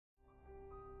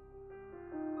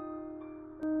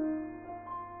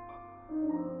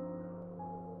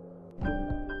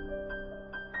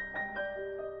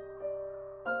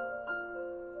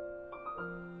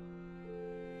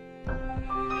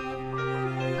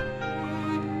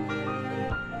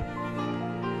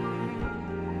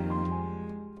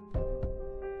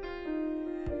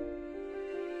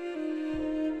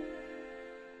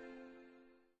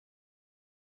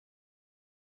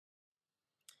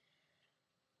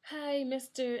Hi,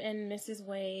 Mr. and Mrs.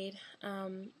 Wade.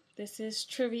 This is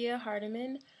Trivia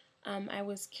Hardiman. I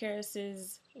was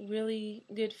Karis's really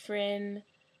good friend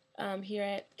here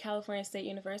at California State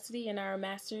University in our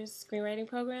master's screenwriting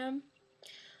program.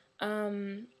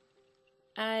 Um,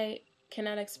 I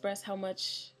cannot express how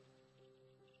much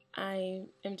I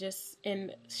am just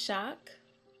in shock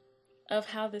of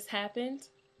how this happened.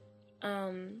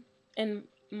 And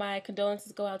my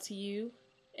condolences go out to you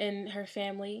and her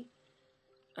family.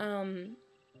 Um,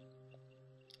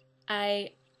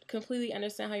 I completely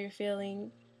understand how you're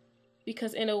feeling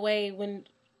because in a way when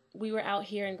we were out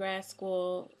here in grad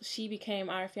school, she became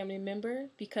our family member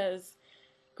because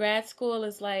grad school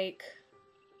is like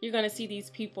you're going to see these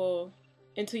people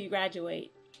until you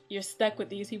graduate. You're stuck with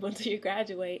these people until you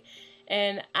graduate.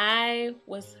 And I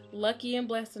was lucky and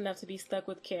blessed enough to be stuck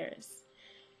with Karis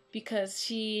because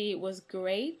she was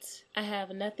great. I have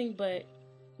nothing but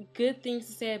good things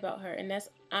to say about her, and that's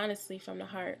honestly from the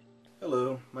heart.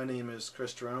 Hello, my name is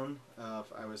Chris Jerome.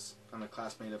 I'm a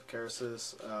classmate of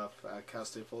Karis's at Cal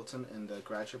State Fulton in the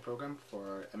graduate program for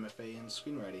our MFA in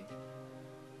screenwriting.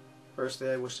 Firstly,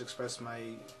 I wish to express my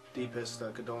deepest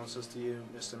condolences to you,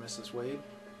 Mr. and Mrs. Wade,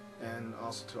 and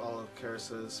also to all of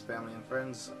Karis's family and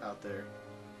friends out there.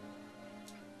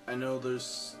 I know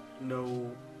there's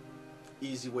no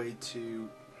easy way to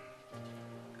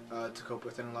cope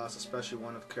with any loss, especially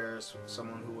one of Karis,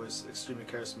 someone who was extremely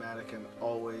charismatic and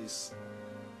always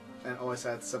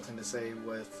had something to say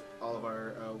with all of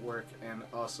our work, and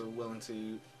also willing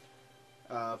to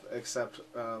accept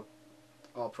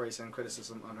all praise and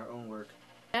criticism on her own work.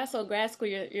 Also, grad school,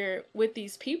 you're with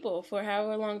these people for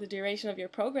however long the duration of your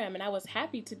program, and I was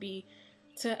happy to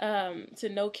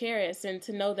know Karis and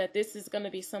to know that this is going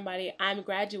to be somebody I'm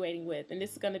graduating with, and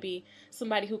this is going to be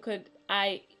somebody who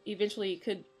I eventually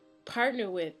could partner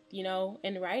with,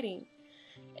 in writing.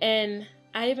 And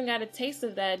I even got a taste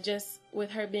of that just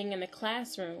with her being in the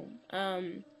classroom.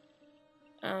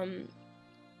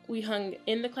 We hung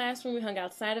in the classroom, we hung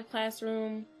outside of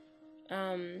classroom.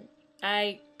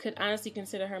 I could honestly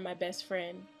consider her my best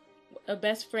friend, a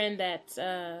best friend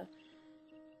that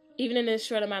even in this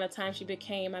short amount of time she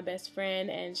became my best friend,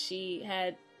 and she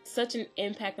had such an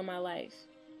impact on my life,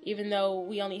 even though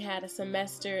we only had a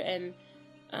semester and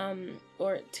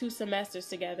or 2 semesters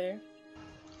together.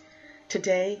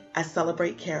 Today, I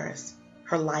celebrate Karis,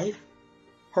 her life,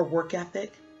 her work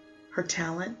ethic, her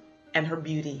talent, and her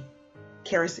beauty.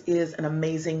 Karis is an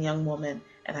amazing young woman,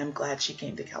 and I'm glad she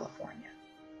came to California.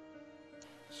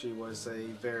 She was a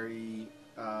very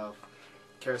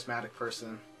charismatic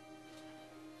person,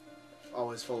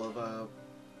 always full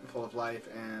of life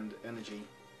and energy.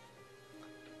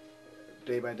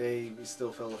 Day by day, we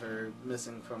still feel her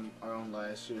missing from our own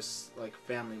lives. She was like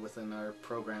family within our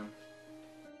program.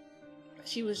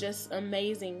 She was just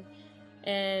amazing,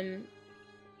 and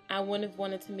I wouldn't have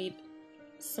wanted to meet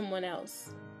someone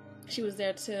else. She was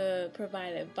there to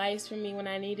provide advice for me when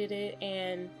I needed it,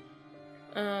 and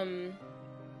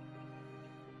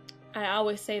I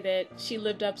always say that she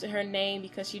lived up to her name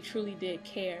because she truly did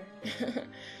care.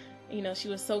 She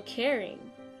was so caring,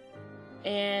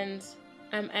 and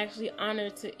I'm actually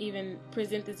honored to even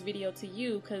present this video to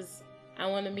you because I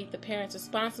want to meet the parents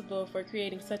responsible for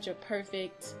creating such a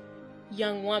perfect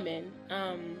young woman.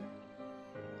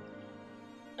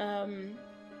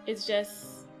 It's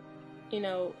just,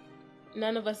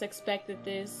 none of us expected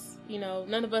this.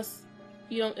 None of us,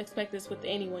 you don't expect this with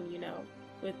anyone,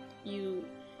 with you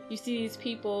see these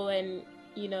people, and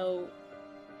you know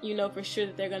for sure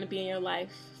that they're going to be in your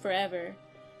life forever.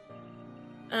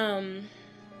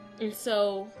 And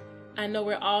so I know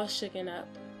we're all shooken up.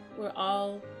 We're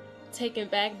all taken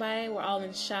back by it. We're all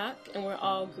in shock, and we're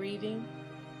all grieving.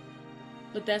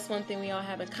 But that's one thing we all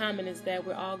have in common, is that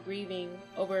we're all grieving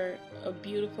over a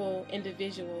beautiful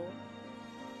individual.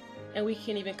 And we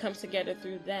can even come together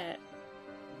through that.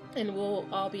 And we'll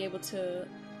all be able to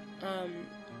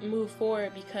move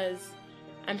forward, because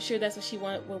I'm sure that's what she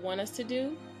would want us to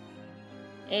do.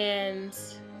 And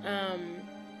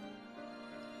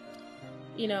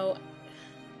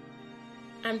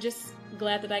I'm just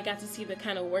glad that I got to see the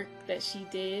kind of work that she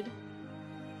did.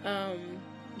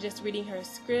 Just reading her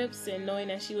scripts and knowing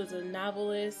that she was a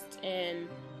novelist, and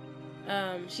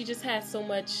she just had so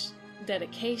much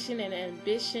dedication and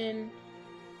ambition,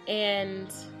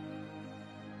 and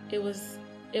it was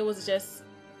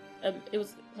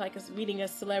like meeting a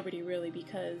celebrity, really,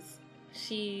 because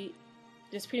she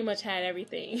just pretty much had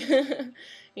everything.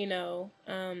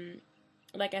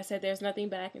 Like I said, there's nothing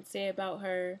bad I can say about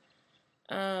her.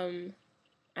 I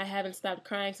haven't stopped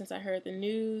crying since I heard the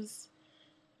news,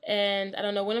 and I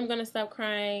don't know when I'm gonna stop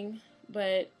crying,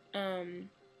 but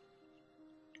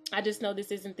I just know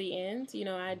this isn't the end. You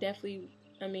know, I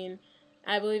mean,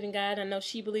 I believe in God. I know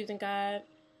she believed in God.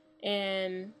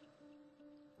 And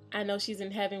I know she's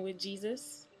in heaven with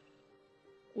Jesus,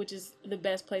 which is the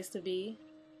best place to be.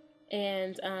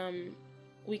 And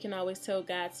we can always tell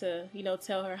God to, you know,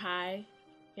 tell her hi.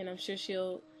 And I'm sure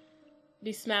she'll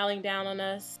be smiling down on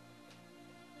us.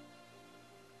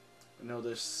 I know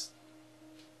there's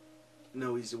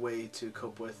no easy way to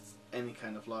cope with any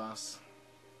kind of loss.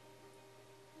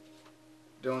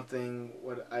 The only thing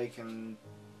what I can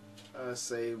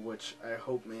say, which I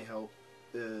hope may help,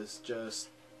 is just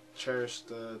cherish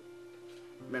the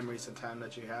memories and time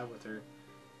that you have with her.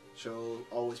 She'll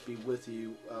always be with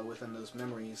you within those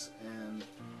memories, and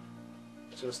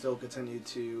she'll still continue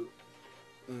to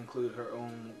include her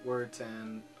own words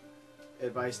and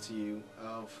advice to you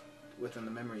within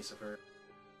the memories of her.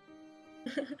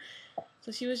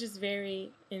 So she was just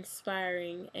very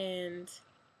inspiring, and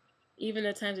even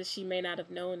the times that she may not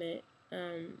have known it,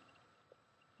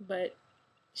 but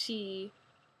she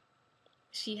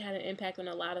had an impact on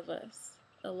a lot of us,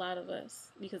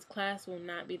 because class will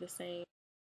not be the same.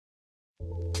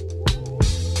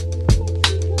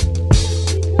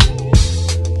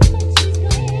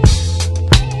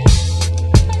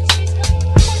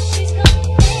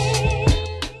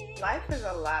 Life is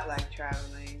a lot like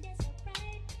traveling.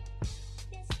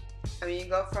 I mean, you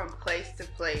go from place to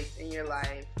place in your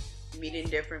life, meeting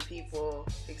different people,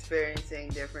 experiencing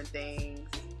different things,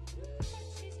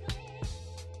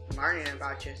 learning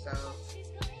about yourself.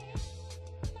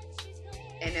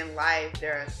 And in life,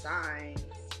 there are signs.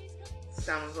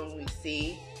 Some of them we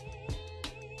see,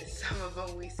 some of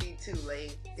them we see too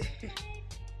late,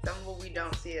 some of them we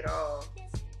don't see at all,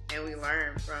 and we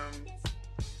learn from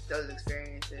those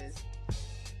experiences.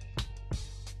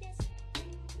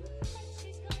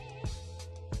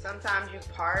 Sometimes you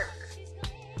park,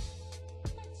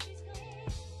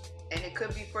 and it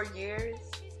could be for years,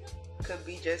 could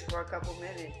be just for a couple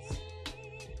minutes,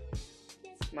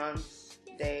 months,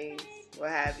 days, what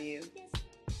have you.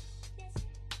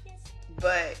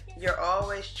 But you're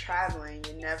always traveling.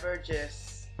 You're never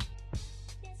just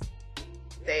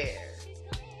there.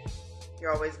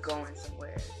 You're always going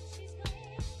somewhere.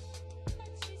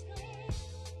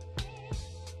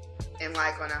 And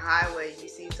like on a highway, you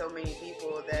see so many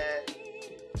people that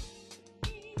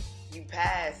you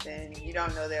pass and you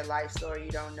don't know their life story.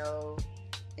 You don't know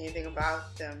anything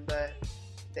about them, but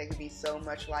they could be so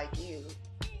much like you.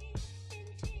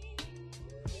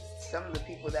 Some of the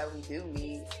people that we do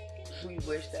meet, we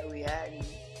wish that we hadn't.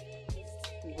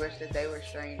 We wish that they were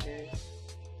strangers.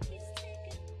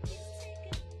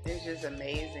 It's just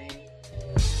amazing.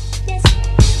 This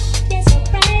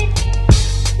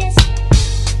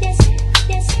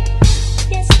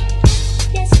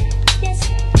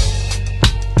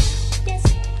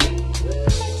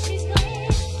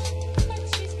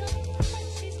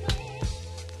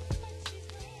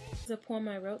is a poem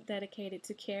I wrote dedicated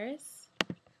to Karis.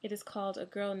 It is called A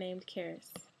Girl Named Karis.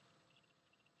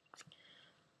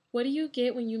 What do you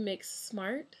get when you mix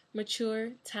smart,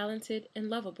 mature, talented, and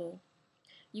lovable?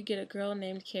 You get a girl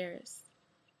named Karis.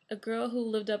 A girl who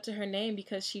lived up to her name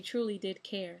because she truly did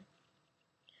care.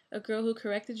 A girl who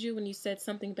corrected you when you said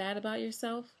something bad about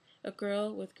yourself. A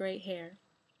girl with great hair.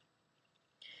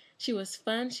 She was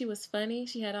fun, she was funny,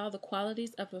 she had all the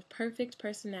qualities of a perfect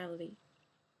personality.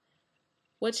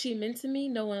 What she meant to me,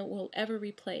 no one will ever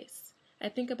replace. I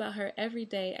think about her every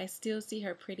day, I still see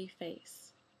her pretty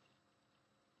face.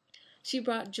 She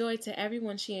brought joy to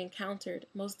everyone she encountered.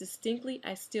 Most distinctly,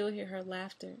 I still hear her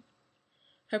laughter.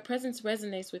 Her presence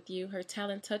resonates with you, her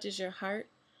talent touches your heart.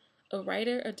 A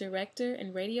writer, a director,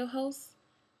 and radio host,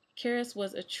 Karis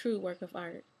was a true work of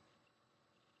art.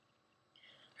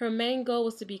 Her main goal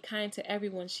was to be kind to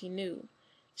everyone she knew.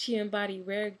 She embodied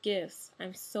rare gifts.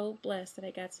 I'm so blessed that I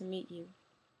got to meet you.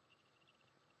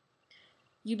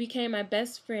 You became my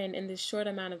best friend in this short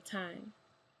amount of time.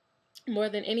 More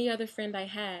than any other friend I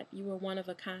had, you were one of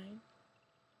a kind.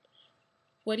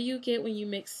 What do you get when you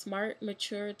mix smart,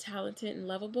 mature, talented, and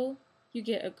lovable? You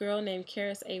get a girl named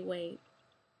Karis A.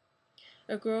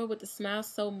 A girl with a smile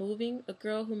so moving, a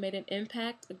girl who made an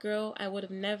impact, a girl I would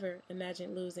have never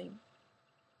imagined losing.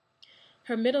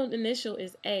 Her middle initial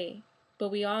is A, but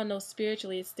we all know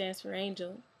spiritually it stands for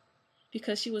angel.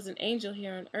 Because she was an angel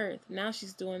here on earth, now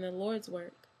she's doing the Lord's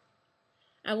work.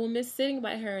 I will miss sitting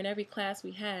by her in every class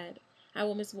we had. I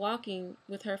will miss walking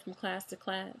with her from class to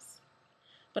class.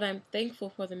 But I'm thankful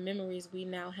for the memories we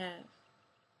now have.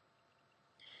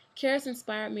 Karis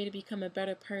inspired me to become a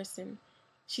better person.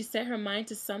 She set her mind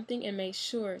to something and made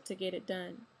sure to get it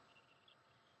done.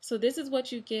 So this is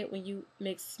what you get when you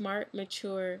mix smart,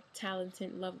 mature,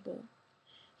 talented, lovable.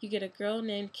 You get a girl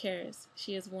named Karis.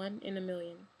 She is one in a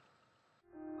million.